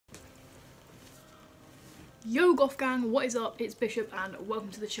Yo Goth gang, what is up? It's Bishop and welcome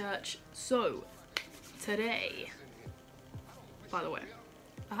to the church. So, today, by the way,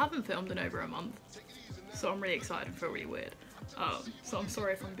 I haven't filmed in over a month, so I'm really excited and feel really weird. So I'm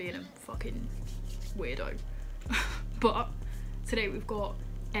sorry if I'm being a fucking weirdo. But today we've got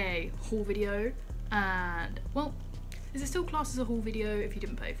a haul video and, well, is it still classed as a haul video if you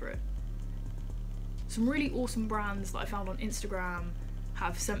didn't pay for it? Some really awesome brands that I found on Instagram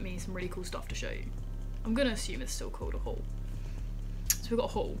have sent me some really cool stuff to show you. I'm gonna assume it's still called a haul. So we've got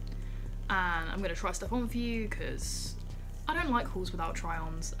a haul, and I'm gonna try stuff on for you because I don't like hauls without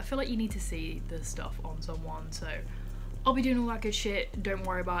try-ons. I feel like you need to see the stuff on someone, so I'll be doing all that good shit, don't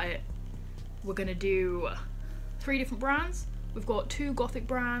worry about it. We're gonna do 3 different brands. We've got 2 Gothic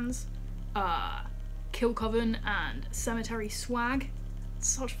brands, Kill Coven and Cemetery Swag.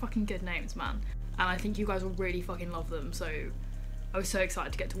 Such fucking good names, man. And I think you guys will really fucking love them, so I was so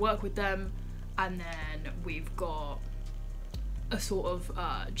excited to get to work with them. And then we've got a sort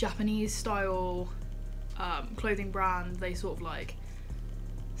of Japanese style clothing brand. They sort of like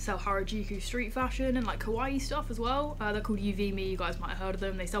sell Harajuku street fashion and like kawaii stuff as well. They're called UV-Me, you guys might have heard of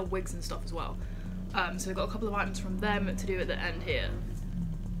them. They sell wigs and stuff as well. So we've got a couple of items from them to do at the end here.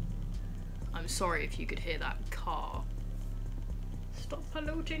 I'm sorry if you could hear that car. Stop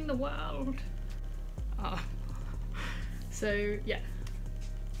polluting the world. So yeah.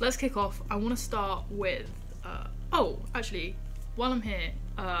 Let's kick off. I want to start with, oh, actually, while I'm here,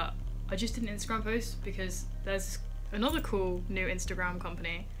 I just did an Instagram post because there's another cool new Instagram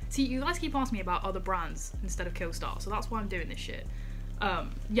company. See, you guys keep asking me about other brands instead of Killstar, so that's why I'm doing this shit.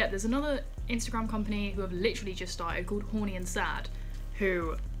 Yeah, there's another Instagram company who have literally just started called Horny and Sad,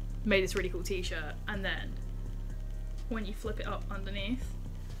 who made this really cool t-shirt, and then when you flip it up underneath,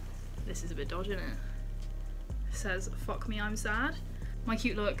 this is a bit dodgy, isn't it? It says, "Fuck me, I'm sad." My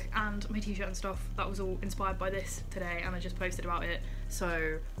cute look and my t-shirt and stuff, that was all inspired by this today, and I just posted about it,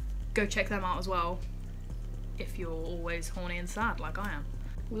 so go check them out as well if you're always horny and sad like I am.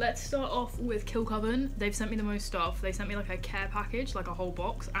 Let's start off with Kill Coven. They've sent me the most stuff. They sent me like a care package, like a whole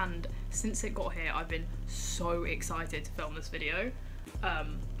box, and since it got here I've been so excited to film this video. I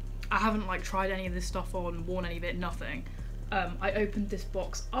haven't like tried any of this stuff on, worn any of it, nothing. I opened this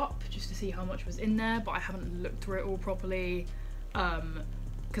box up just to see how much was in there, but I haven't looked through it all properly.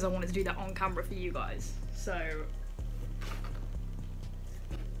 Because I wanted to do that on camera for you guys. So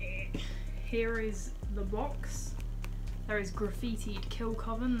here is the box. There is graffitied Kill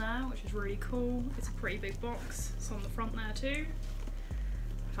Coven there, which is really cool. It's a pretty big box. It's on the front there too.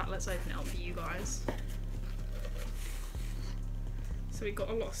 In fact, let's open it up for you guys. So we've got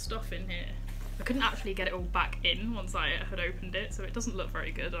a lot of stuff in here. I couldn't actually get it all back in once I had opened it, so it doesn't look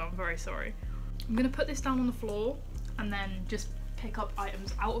very good, and I'm very sorry. I'm gonna put this down on the floor and then just pick up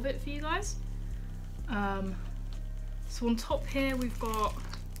items out of it for you guys. So on top here we've got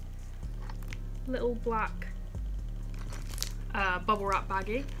little black bubble wrap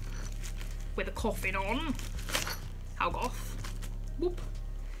baggie with a coffin on. How goth. Whoop.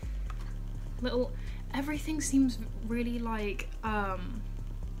 Little, everything seems really like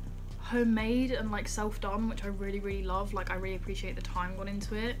homemade and like self-done, which I really love. Like I really appreciate the time gone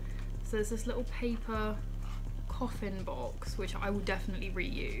into it. So there's this little paper coffin box, which I will definitely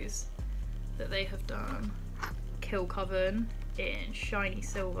reuse, that they have done. Kill Coven in shiny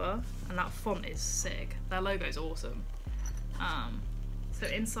silver, and that font is sick. Their logo's awesome. So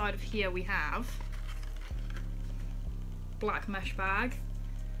inside of here we have black mesh bag.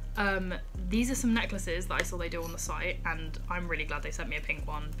 These are some necklaces that I saw they do on the site, and I'm really glad they sent me a pink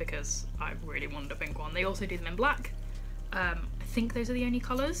one because I really wanted a pink one. They also do them in black. I think those are the only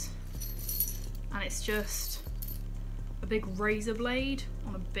colours, and it's just a big razor blade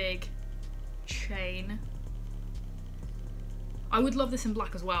on a big chain. I would love this in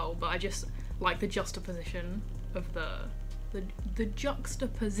black as well, but I just like the juxtaposition of the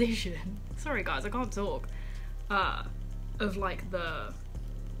juxtaposition. Sorry guys, I can't talk. Of like the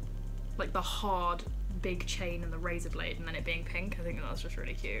hard big chain and the razor blade, and then it being pink. I think that's just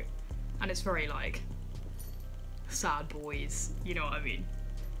really cute, and it's very like sad boys. You know what I mean?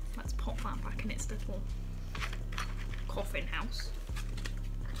 Let's pop that back in its little coffin house.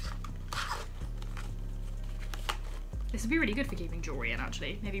 This would be really good for keeping jewellery in,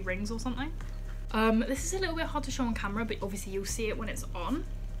 actually. Maybe rings or something. This is a little bit hard to show on camera, but obviously you'll see it when it's on.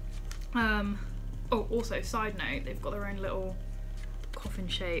 Oh, also, side note, they've got their own little coffin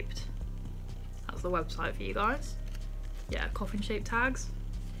shaped, that's the website for you guys. Yeah, coffin shaped tags.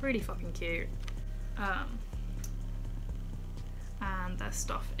 Really fucking cute. And their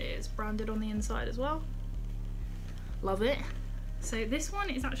stuff is branded on the inside as well. Love it. So this one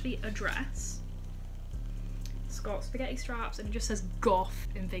is actually a dress. got spaghetti straps and it just says goth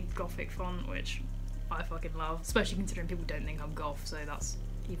in big gothic font, which I fucking love, especially considering people don't think I'm goth, so that's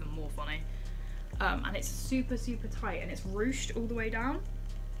even more funny. And it's super tight and it's ruched all the way down,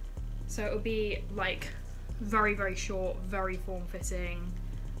 so it'll be like very short, very form-fitting.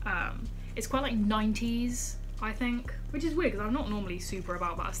 It's quite like 90s, I think, which is weird because I'm not normally super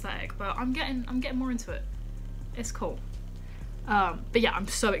about that aesthetic, but I'm getting more into it. It's cool. But yeah, I'm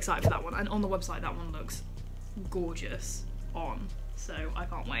so excited for that one, and on the website that one looks gorgeous on, so I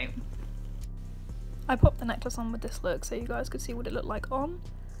can't wait. I popped the necklace on with this look so you guys could see what it looked like on.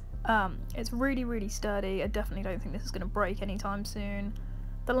 It's really sturdy. I definitely don't think this is going to break anytime soon.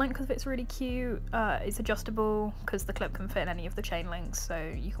 The length of it's really cute. It's adjustable because the clip can fit in any of the chain links,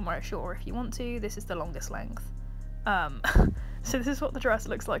 so you can wear it shorter if you want to. This is the longest length. So this is what the dress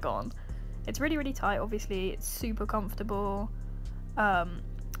looks like on. It's really tight, obviously. It's super comfortable.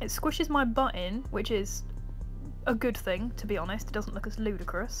 It squishes my butt in, which is a good thing, to be honest. It doesn't look as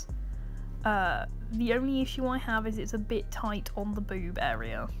ludicrous. The only issue I have is it's a bit tight on the boob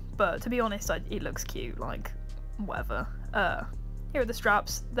area, but to be honest, it looks cute, like, whatever. Here are the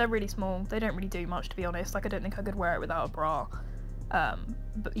straps. They're really small. They don't really do much, to be honest. Like, I don't think I could wear it without a bra,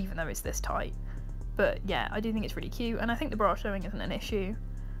 but even though it's this tight. But yeah, I do think it's really cute, and I think the bra showing isn't an issue.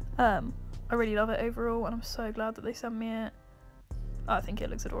 I really love it overall, and I'm so glad that they sent me it. I think it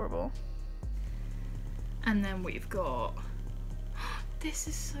looks adorable. And then we've got... This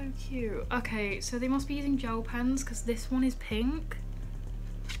is so cute. Okay, so they must be using gel pens because this one is pink.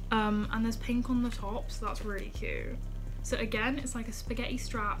 And there's pink on the top, so that's really cute. So again, it's like a spaghetti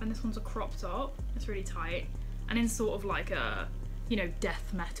strap, and this one's a crop top. It's really tight. And in sort of like a, you know,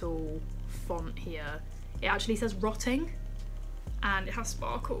 death metal font here, it actually says rotting, and it has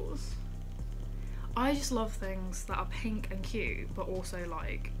sparkles. I just love things that are pink and cute, but also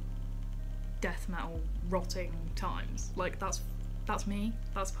like death metal rotting times. Like that's me.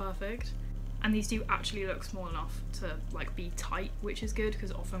 That's perfect. And these do actually look small enough to like be tight, which is good,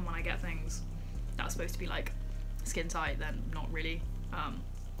 because often when I get things that are supposed to be like skin tight, then not really.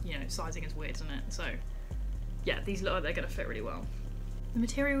 You know, sizing is weird, isn't it? So yeah, these look like they're gonna fit really well. The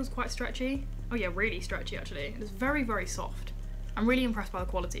material is quite stretchy. Oh yeah, really stretchy actually. It's very soft. I'm really impressed by the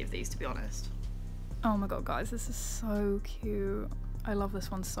quality of these, to be honest. Oh my god, guys, this is so cute. I love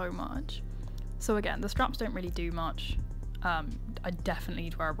this one so much. So again, the straps don't really do much. I definitely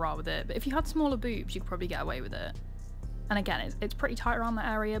need to wear a bra with it, but if you had smaller boobs, you could probably get away with it. And again, it's pretty tight around that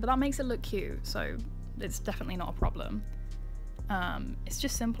area, but that makes it look cute, so it's definitely not a problem. It's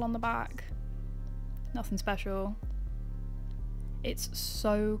just simple on the back. Nothing special. It's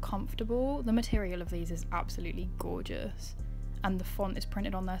so comfortable. The material of these is absolutely gorgeous, and the font is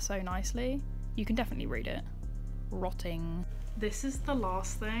printed on there so nicely. You can definitely read it. Rotting. This is the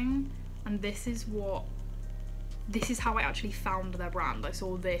last thing, and this is how I actually found their brand. I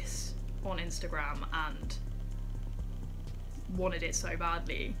saw this on Instagram and wanted it so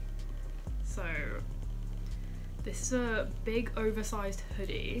badly. So this is a big oversized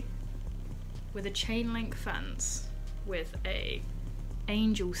hoodie with a chain link fence with a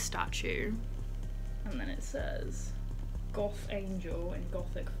angel statue, and then it says Goth Angel in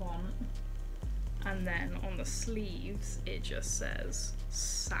Gothic font, and then on the sleeves it just says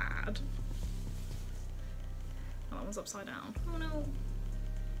sad. Oh, that one's upside down. Oh no.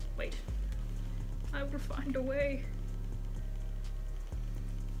 Wait. I will find a way.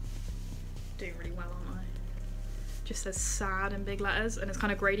 Doing really well, aren't I? Just says sad in big letters, and it's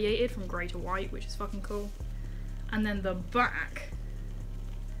kind of gradiated from grey to white, which is fucking cool. And then the back.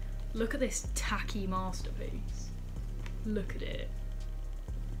 Look at this tacky masterpiece. Look at it.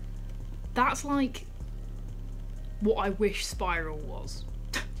 That's like what I wish Spiral was.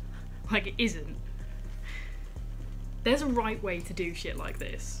 Like, it isn't. There's a right way to do shit like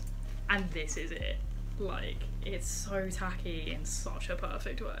this, and this is it. Like, it's so tacky in such a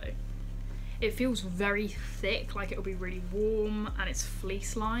perfect way. It feels very thick, like it'll be really warm, and it's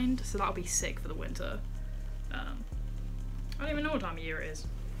fleece lined, so that'll be sick for the winter. I don't even know what time of year it is.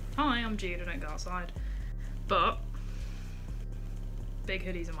 Hi, I'm Jude, I don't go outside. But big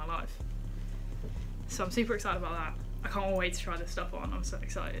hoodies in my life. So I'm super excited about that. I can't wait to try this stuff on, I'm so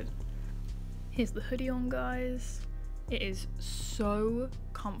excited. Here's the hoodie on, guys. It is so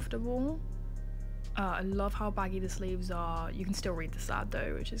comfortable. I love how baggy the sleeves are. You can still read the sad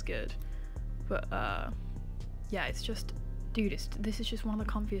though, which is good. But yeah, it's just, dude, this is just one of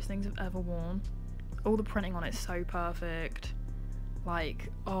the comfiest things I've ever worn. All the printing on it is so perfect. Like,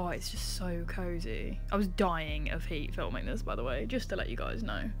 oh, it's just so cozy. I was dying of heat filming this, by the way, just to let you guys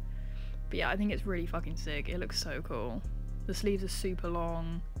know. But yeah, I think it's really fucking sick. It looks so cool. The sleeves are super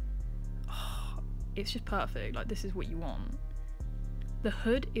long. Oh, it's just perfect. Like, this is what you want. The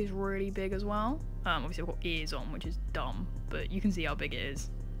hood is really big as well. Obviously I've got ears on, which is dumb, but you can see how big it is.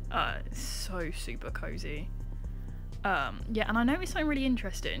 It's so super cozy. Yeah, and I noticed something really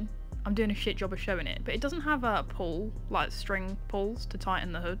interesting. I'm doing a shit job of showing it, but it doesn't have a pull, like string pulls to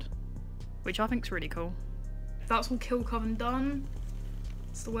tighten the hood, which I think is really cool. That's all Kill Coven done.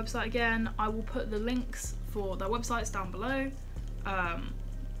 It's the website again. I will put the links for their websites down below.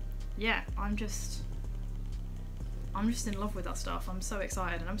 Yeah, I'm just in love with that stuff. I'm so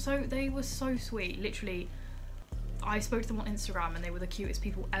excited, and they were so sweet. Literally, I spoke to them on Instagram and they were the cutest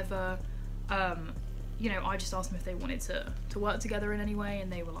people ever. You know, I just asked them if they wanted to work together in any way,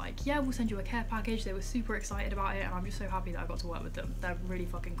 and they were like, yeah, we'll send you a care package. They were super excited about it, and I'm just so happy that I got to work with them. They're really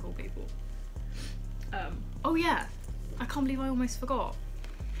fucking cool people. Oh yeah, I can't believe I almost forgot.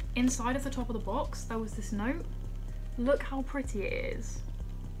 Inside of the top of the box, there was this note. Look how pretty it is.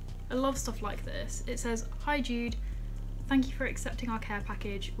 I love stuff like this. It says, "Hi Jude, thank you for accepting our care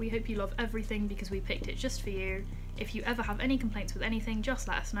package. We hope you love everything because we picked it just for you. If you ever have any complaints with anything, just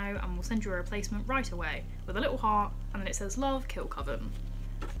let us know and we'll send you a replacement right away," with a little heart, and then it says, "Love, Kill Coven."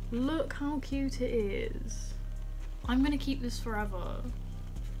 Look how cute it is. I'm gonna keep this forever.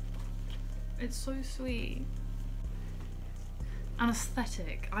 It's so sweet. And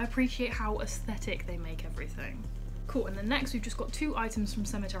aesthetic. I appreciate how aesthetic they make everything. Cool, and then next we've just got 2 items from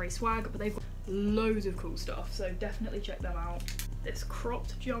Cemetery Swag, but they've got loads of cool stuff, so definitely check them out. This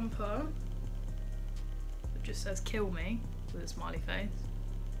cropped jumper that just says "kill me" with a smiley face.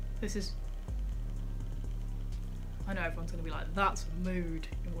 This is... I know everyone's gonna be like, that's mood.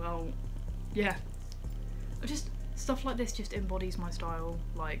 Well, yeah. Just stuff like this just embodies my style.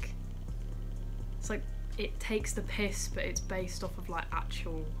 Like, it's like, it takes the piss, but it's based off of like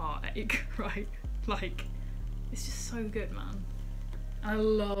actual heartache, right? Like, it's just so good, man. I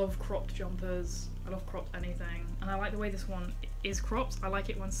love cropped jumpers. I love cropped anything. And I like the way this one is cropped. I like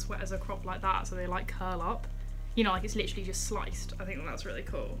it when sweaters are cropped like that, so they like curl up. You know, like it's literally just sliced. I think that's really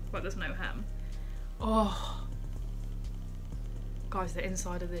cool. Like there's no hem. Oh. Guys, the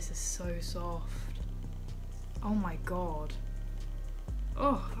inside of this is so soft. Oh my god.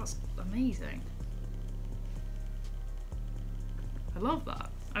 Oh, that's amazing. I love that.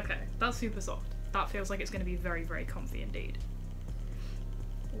 Okay, that's super soft. That feels like it's going to be very, very comfy indeed.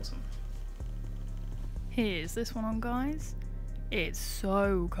 Awesome. Here's this one on, guys. It's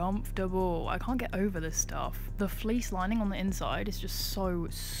so comfortable. I can't get over this stuff. The fleece lining on the inside is just so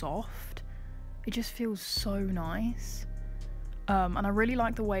soft. It just feels so nice. And I really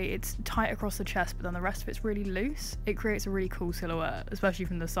like the way it's tight across the chest, but then the rest of it's really loose. It creates a really cool silhouette, especially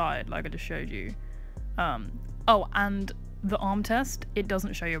from the side, like I just showed you. Oh, and the arm test, it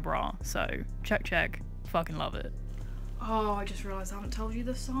doesn't show your bra, so check, fucking love it. Oh, I just realised I haven't told you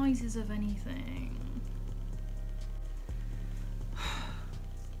the sizes of anything.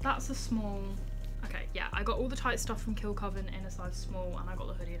 That's a small. Okay, yeah, I got all the tight stuff from Kill Coven in a size small, and I got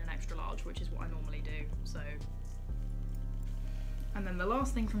the hoodie in an extra large, which is what I normally do, so. And then the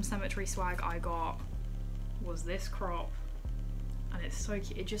last thing from Cemetery Swag I got was this crop, and it's so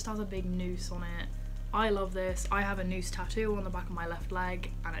cute. It just has a big noose on it. I love this. I have a noose tattoo on the back of my left leg,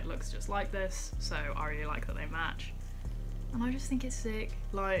 and it looks just like this, so I really like that they match. And I just think it's sick.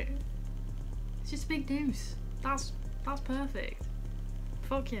 Like, it's just a big noose. That's perfect.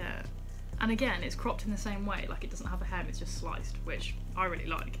 Fuck yeah. And again, it's cropped in the same way. Like, it doesn't have a hem, it's just sliced, which I really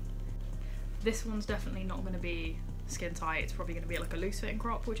like. This one's definitely not going to be skin tight. It's probably going to be like a loose fitting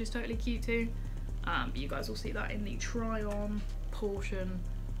crop, which is totally cute too. But you guys will see that in the try on portion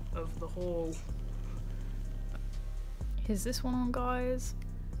of the haul. Here's this one on, guys.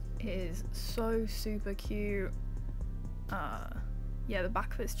 It is so super cute. Yeah, the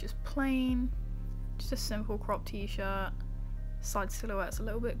back of it's just plain. Just a simple crop t-shirt. Side silhouette's a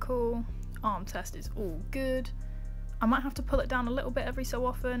little bit cool. Arm test is all good. I might have to pull it down a little bit every so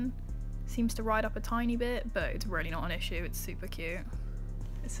often. Seems to ride up a tiny bit, but it's really not an issue. It's super cute.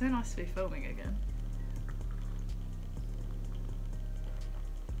 It's so nice to be filming again.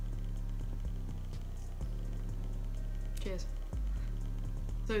 Cheers.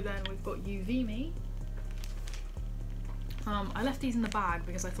 So then we've got UV Me. I left these in the bag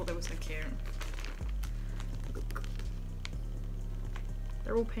because I thought they were so cute.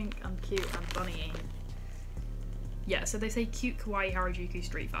 They're all pink and cute and bunny-y. Yeah, so they say cute kawaii Harajuku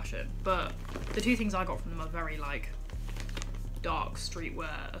street fashion, but the two things I got from them are very like dark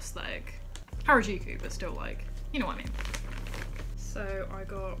streetwear aesthetic. Harajuku, but still like, you know what I mean. So I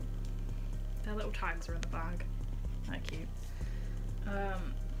got, their little tags are in the bag. They're cute.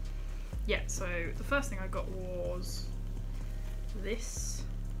 Yeah, so the first thing I got was this.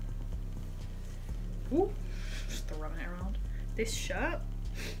 Ooh, just throwing it around. This shirt,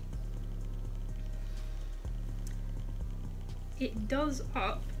 it does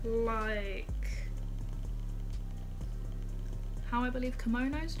up like how I believe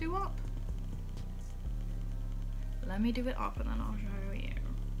kimonos do up. Let me do it up and then I'll show you.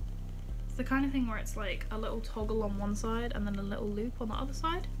 It's the kind of thing where it's like a little toggle on one side and then a little loop on the other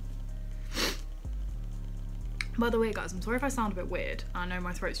side. By the way guys, I'm sorry if I sound a bit weird. I know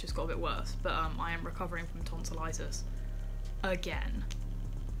my throat's just got a bit worse, but I am recovering from tonsillitis again.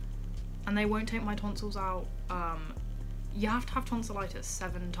 And they won't take my tonsils out. You have to have tonsillitis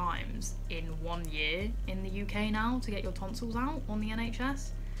 7 times in 1 year in the UK now to get your tonsils out on the NHS,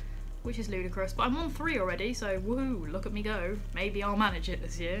 which is ludicrous. But I'm on 3 already, so woohoo, look at me go. Maybe I'll manage it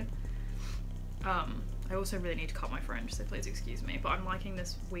this year. I also really need to cut my fringe, so please excuse me, but I'm liking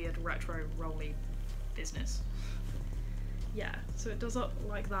this weird retro rolly business. Yeah, so it does up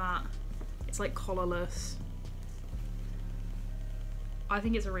like that. It's like collarless. I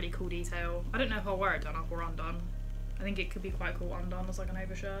think it's a really cool detail. I don't know if I'll wear it done up or undone. I think it could be quite cool undone as like an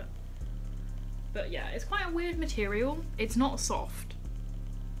overshirt. But yeah, it's quite a weird material. It's not soft.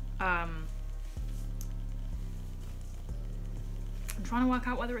 I'm trying to work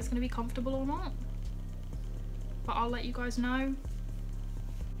out whether it's going to be comfortable or not. But I'll let you guys know.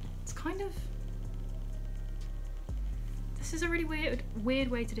 It's kind of... This is a really weird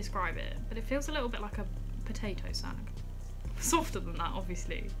way to describe it, but it feels a little bit like a potato sack. Softer than that,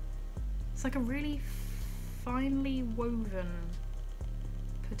 obviously. It's like a really finely woven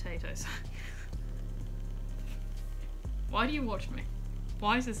potato sack. Why do you watch me?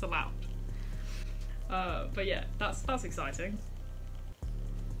 Why is this allowed? But yeah, that's exciting.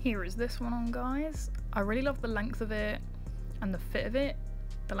 Here is this one on, guys. I really love the length of it and the fit of it.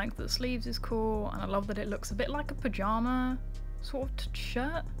 The length of the sleeves is cool, and I love that it looks a bit like a pajama sort of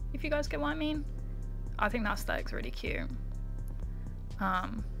shirt, if you guys get what I mean. I think that aesthetic's really cute.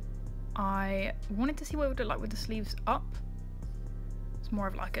 I wanted to see what it would look like with the sleeves up. It's more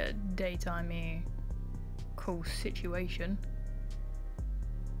of like a daytimey cool situation.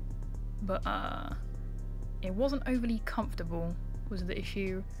 But it wasn't overly comfortable was the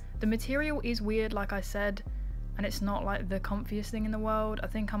issue. The material is weird, like I said, and it's not like the comfiest thing in the world. I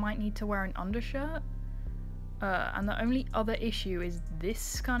think I might need to wear an undershirt. And the only other issue is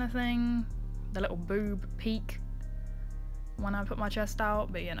this kind of thing, the little boob peak when I put my chest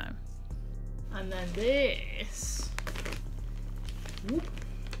out, but you know. And then this. Whoop.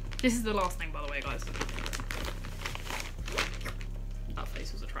 This is the last thing, by the way, guys. That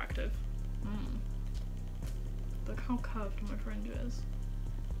face was attractive. Look how curved my fringe is.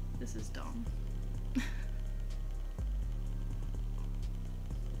 This is dumb.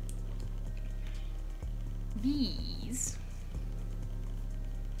 These.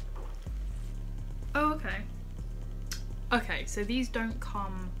 Oh, okay. Okay, so these don't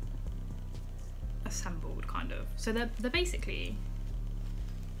come assembled, kind of. So they're basically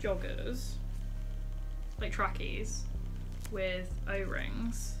joggers, like trackies, with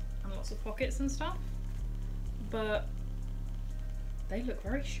O-rings and lots of pockets and stuff. But they look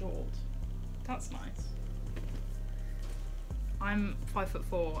very short. That's nice. I'm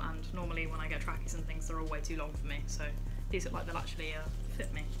 5'4", and normally when I get trackies and things, they're all way too long for me. So these look like they'll actually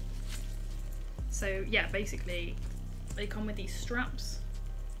fit me. So yeah, basically they come with these straps.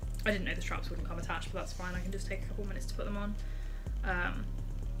 I didn't know the straps wouldn't come attached, but that's fine. I can just take a couple minutes to put them on.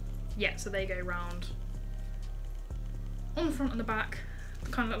 Yeah, so they go round on the front and the back.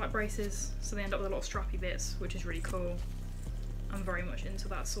 They kind of look like braces, so they end up with a lot of strappy bits, which is really cool. I'm very much into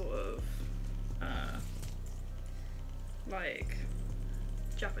that sort of like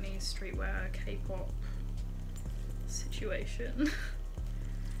Japanese streetwear, K-pop situation.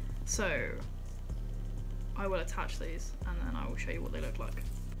 So I will attach these and then I will show you what they look like.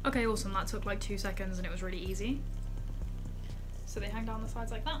 Okay, awesome, that took like 2 seconds and it was really easy. So they hang down the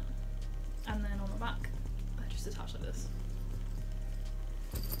sides like that, and then on the back I just attach like this.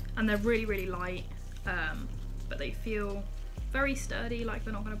 And they're really, really light, but they feel very sturdy, like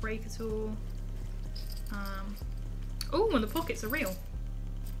they're not going to break at all. Oh, and the pockets are real.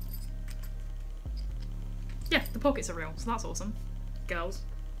 Yeah, the pockets are real, so that's awesome. Girls,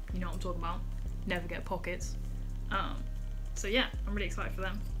 you know what I'm talking about. Never get pockets. So yeah, I'm really excited for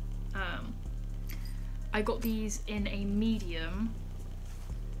them. I got these in a medium,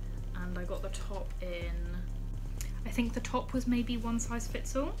 and I got the top in, I think the top was maybe one size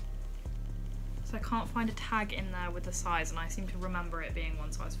fits all. So I can't find a tag in there with the size, and I seem to remember it being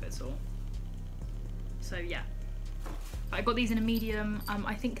one size fits all. So yeah, I got these in a medium.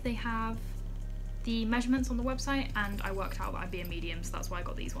 I think they have the measurements on the website, and I worked out that I'd be a medium, so that's why I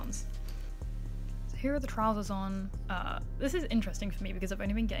got these ones. So here are the trousers on. This is interesting for me because I've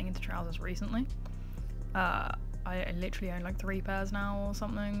only been getting into trousers recently. I literally own like 3 pairs now or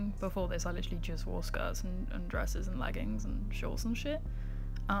something. Before this I literally just wore skirts and dresses and leggings and shorts and shit.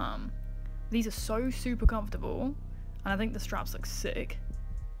 These are so super comfortable, and I think the straps look sick.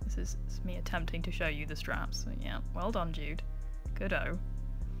 This is me attempting to show you the straps. So yeah, well done, Jude. Good-o.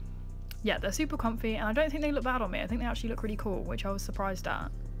 Yeah, they're super comfy, and I don't think they look bad on me. I think they actually look really cool, which I was surprised at.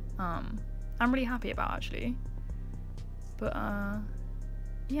 I'm really happy about, actually. But,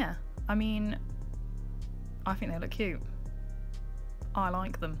 yeah. I mean, I think they look cute. I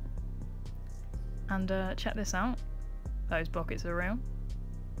like them. And, check this out. Those pockets are real.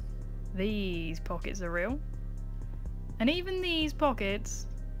 These pockets are real. And even these pockets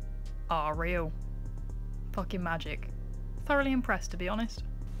are real. Fucking magic. Thoroughly impressed, to be honest.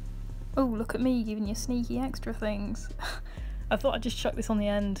 Oh, look at me giving you sneaky extra things. I thought I'd just chuck this on the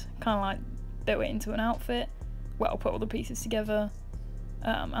end, kind of like do it into an outfit. Well, put all the pieces together.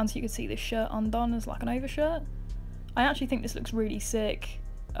 And so you can see this shirt undone as like an overshirt. I actually think this looks really sick.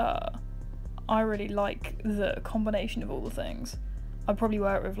 I really like the combination of all the things. I'd probably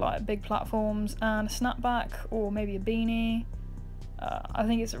wear it with like big platforms and a snapback, or maybe a beanie. I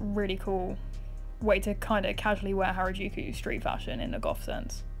think it's a really cool way to kind of casually wear Harajuku street fashion in a goth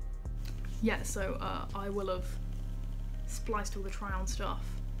sense. Yeah, so I will have spliced all the try-on stuff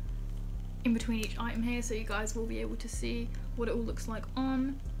in between each item here, so you guys will be able to see what it all looks like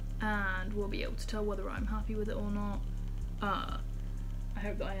on, and we'll be able to tell whether I'm happy with it or not. I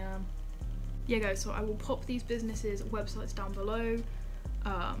hope that I am. Yeah guys, so I will pop these businesses' websites down below.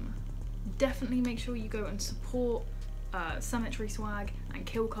 Definitely make sure you go and support Cemetery Swag and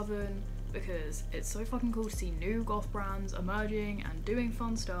Kill Coven, because it's so fucking cool to see new goth brands emerging and doing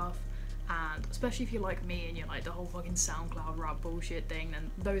fun stuff. And especially if you're like me and you're like the whole fucking SoundCloud rap bullshit thing,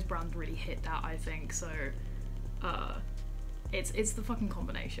 then those brands really hit that, I think. So it's the fucking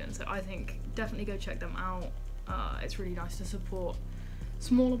combination. So I think definitely go check them out. It's really nice to support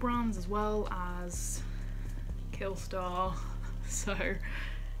smaller brands as well as Killstar. So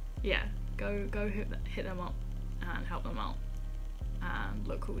yeah, go hit them up and help them out and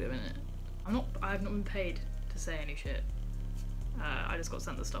look cool doing it. I've not been paid to say any shit. I just got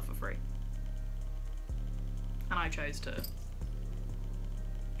sent the stuff for free. And I chose to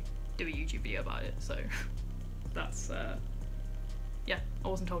do a YouTube video about it, so that's, yeah, I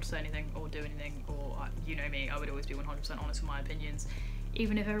wasn't told to say anything or do anything, or, you know me, I would always be 100% honest with my opinions,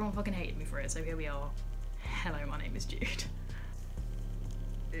 even if everyone fucking hated me for it, so here we are. Hello, my name is Jude.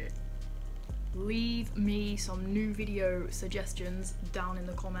 Leave me some new video suggestions down in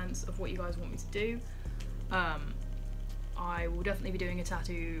the comments of what you guys want me to do. I will definitely be doing a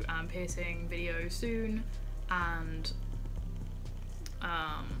tattoo and piercing video soon, and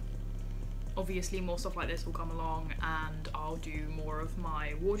obviously more stuff like this will come along, and I'll do more of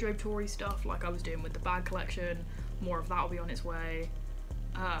my wardrobe toury stuff like I was doing with the bag collection. More of that will be on its way.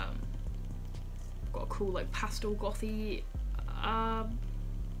 Got a cool like pastel gothy, not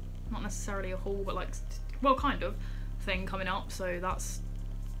necessarily a haul, but like, well, kind of thing coming up, so that's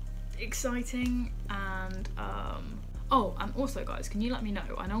exciting. And oh, and also guys, can you let me know,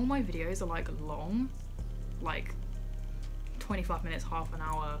 I know my videos are like long, like 25 minutes, half an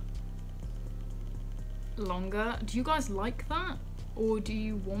hour longer. Do you guys like that, or do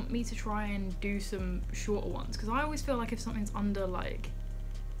you want me to try and do some shorter ones? Because I always feel like if something's under like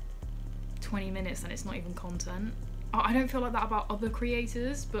 20 minutes then it's not even content. I don't feel like that about other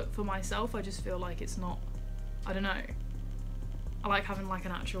creators, but for myself I just feel like it's not, I don't know, I like having like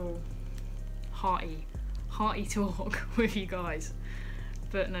an actual hearty talk with you guys.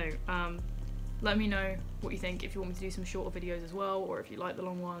 But no, let me know what you think, if you want me to do some shorter videos as well, or if you like the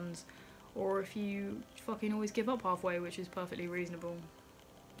long ones, or if you fucking always give up halfway, which is perfectly reasonable.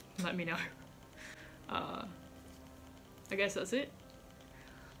 Let me know. I guess that's it.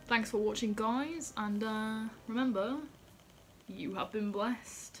 Thanks for watching guys, and remember, you have been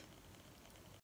blessed.